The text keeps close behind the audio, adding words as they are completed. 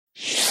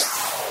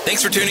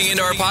Thanks for tuning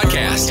into our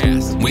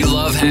podcast. We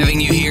love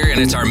having you here,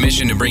 and it's our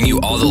mission to bring you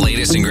all the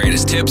latest and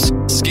greatest tips,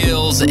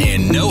 skills,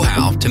 and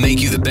know-how to make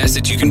you the best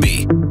that you can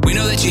be. We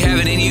know that you have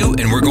it in you,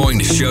 and we're going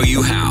to show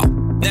you how.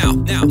 Now,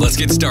 let's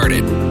get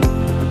started.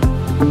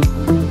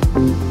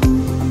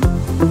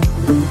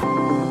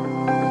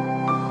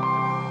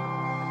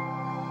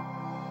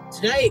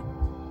 Today,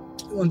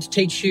 I want to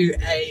teach you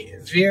a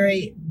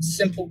very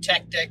simple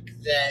tactic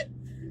that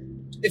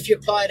if you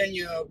apply it in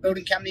your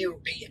building company, it will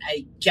be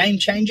a game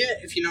changer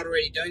if you're not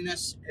already doing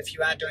this. If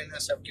you are doing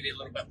this, I'll give you a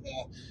little bit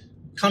more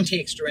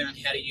context around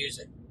how to use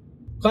it.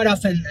 Quite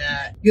often,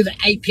 you're the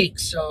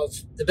apex of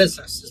the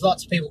business. There's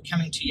lots of people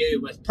coming to you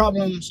with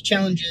problems,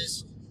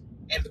 challenges,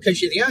 and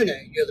because you're the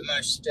owner, you're the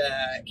most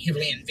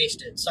heavily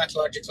invested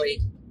psychologically,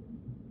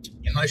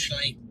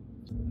 emotionally,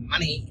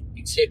 money,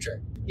 etc.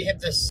 You have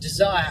this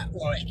desire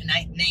or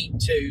innate need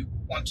to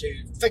want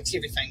to fix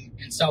everything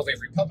and solve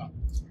every problem.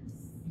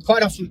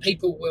 Quite often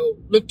people will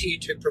look to you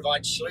to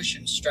provide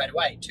solutions straight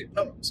away to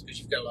problems because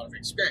you've got a lot of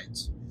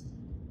experience.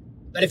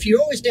 But if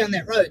you're always down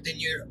that road, then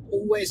you've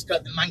always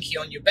got the monkey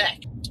on your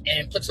back, and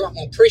it puts a lot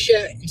more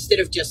pressure. Instead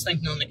of just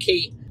thinking on the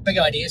key, big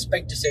ideas,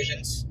 big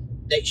decisions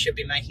that you should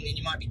be making, then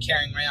you might be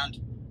carrying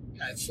around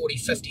 40,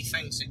 50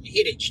 things in your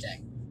head each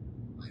day.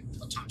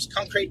 What time's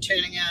concrete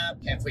turning up?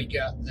 Have we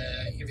got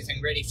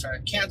everything ready for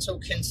council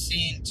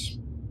consent?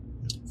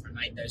 Have we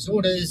made those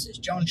orders? Is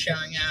John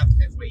showing up?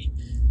 Have we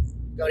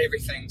got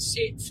everything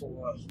set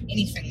for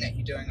anything that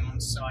you're doing on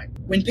site?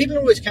 When people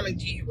are always coming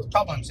to you with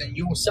problems and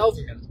you're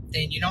solving them,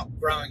 then you're not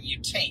growing your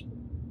team.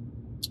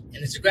 And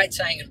there's a great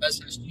saying in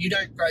business: you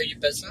don't grow your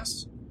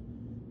business,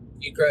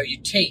 you grow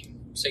your team.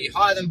 So you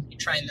hire them, you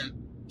train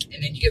them,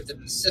 and then you give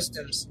them the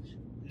systems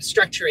and the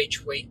structure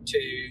each week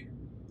to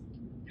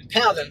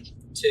empower them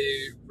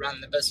to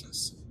run the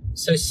business.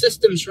 So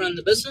systems run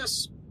the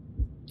business.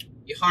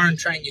 You hire and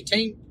train your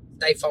team,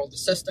 they follow the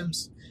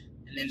systems,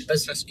 and then the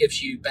business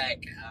gives you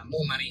back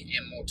more money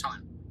and more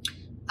time.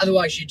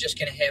 Otherwise, you're just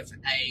going to have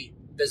a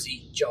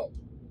busy job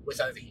with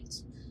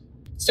overheads.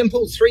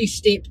 Simple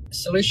 3-step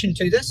solution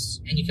to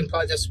this, and you can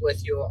apply this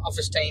with your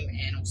office team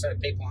and also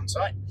people on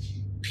site.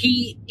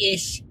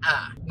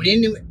 PSR.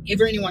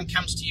 Whenever anyone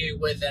comes to you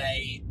with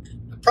a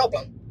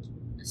problem,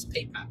 it's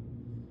PSR.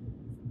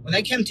 When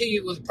they come to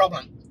you with a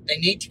problem, they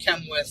need to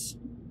come with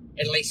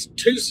at least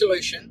 2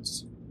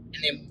 solutions,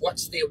 and then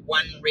what's their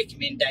one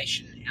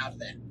recommendation out of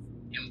that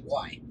and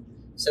why.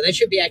 So they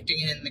should be acting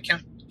in the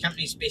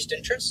company's best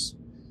interests.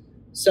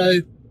 So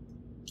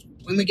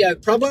when we go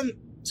problem,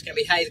 it's going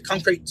to be, hey, the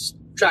concrete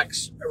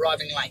truck's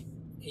arriving late.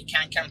 He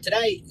can't come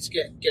today, he's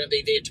going to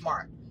be there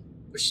tomorrow,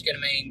 which is going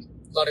to mean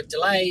a lot of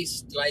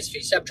delays for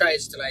your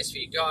sub-trades, delays for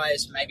your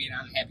guys, maybe an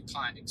unhappy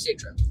client,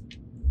 etc.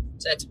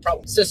 So that's a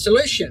problem. So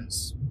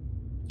solutions.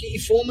 Get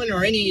your foreman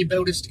or any of your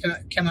builders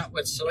to come up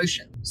with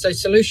solutions. So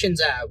solutions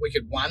are, we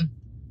could 1,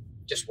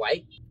 just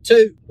wait.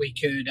 2, we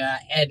could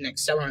add an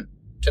accelerant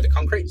to the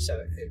concrete so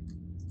it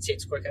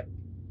sets quicker.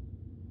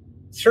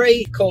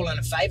 3, call in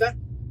a favour.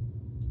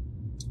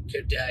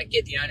 Could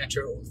get the owner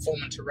or the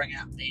foreman to ring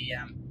out the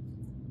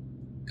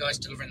guys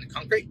delivering the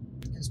concrete.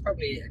 There's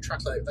probably a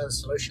truckload of other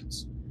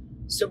solutions.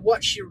 So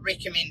what's your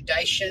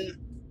recommendation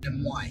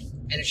and why?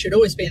 And it should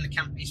always be in the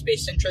company's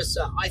best interest.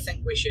 So I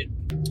think we should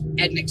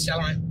add an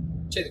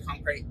accelerant to the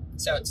concrete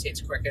so it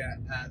sets quicker.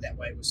 That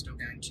way we're still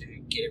going to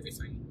get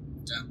everything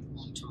done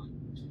on time.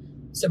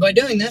 So by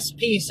doing this,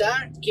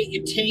 PSR, get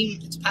your team,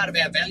 it's part of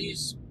our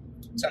values,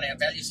 it's on our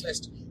values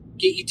list,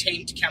 get your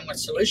team to come with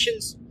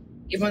solutions.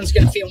 Everyone's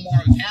going to feel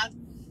more empowered.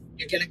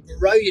 You're going to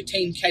grow your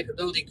team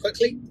capability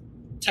quickly,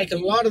 take a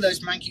lot of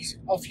those monkeys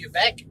off your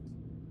back,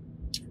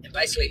 and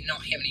basically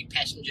not have any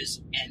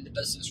passengers and the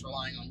business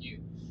relying on you.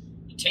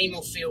 Your team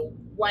will feel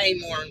way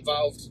more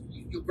involved.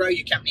 You'll grow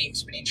your company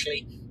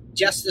exponentially.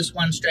 Just this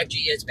one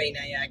strategy has been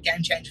a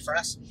game changer for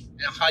us,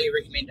 and I highly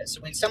recommend it. So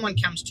when someone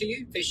comes to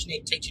you, first you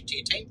need to teach it to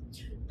your team.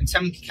 When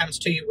someone comes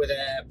to you with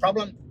a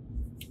problem,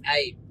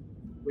 hey,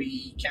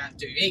 we can't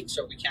do X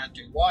or we can't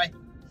do Y.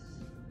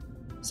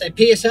 So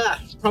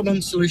PSR,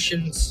 problem,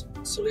 solutions.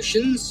 So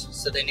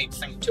they need to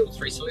think 2 or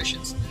 3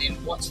 solutions. And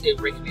then what's their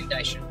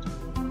recommendation?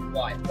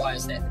 Why? Why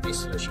is that the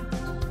best solution?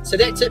 So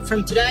that's it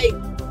from today.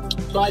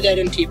 Apply that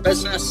into your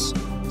business.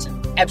 It's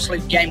an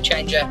absolute game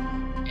changer.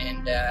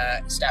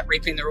 And start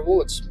reaping the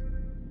rewards.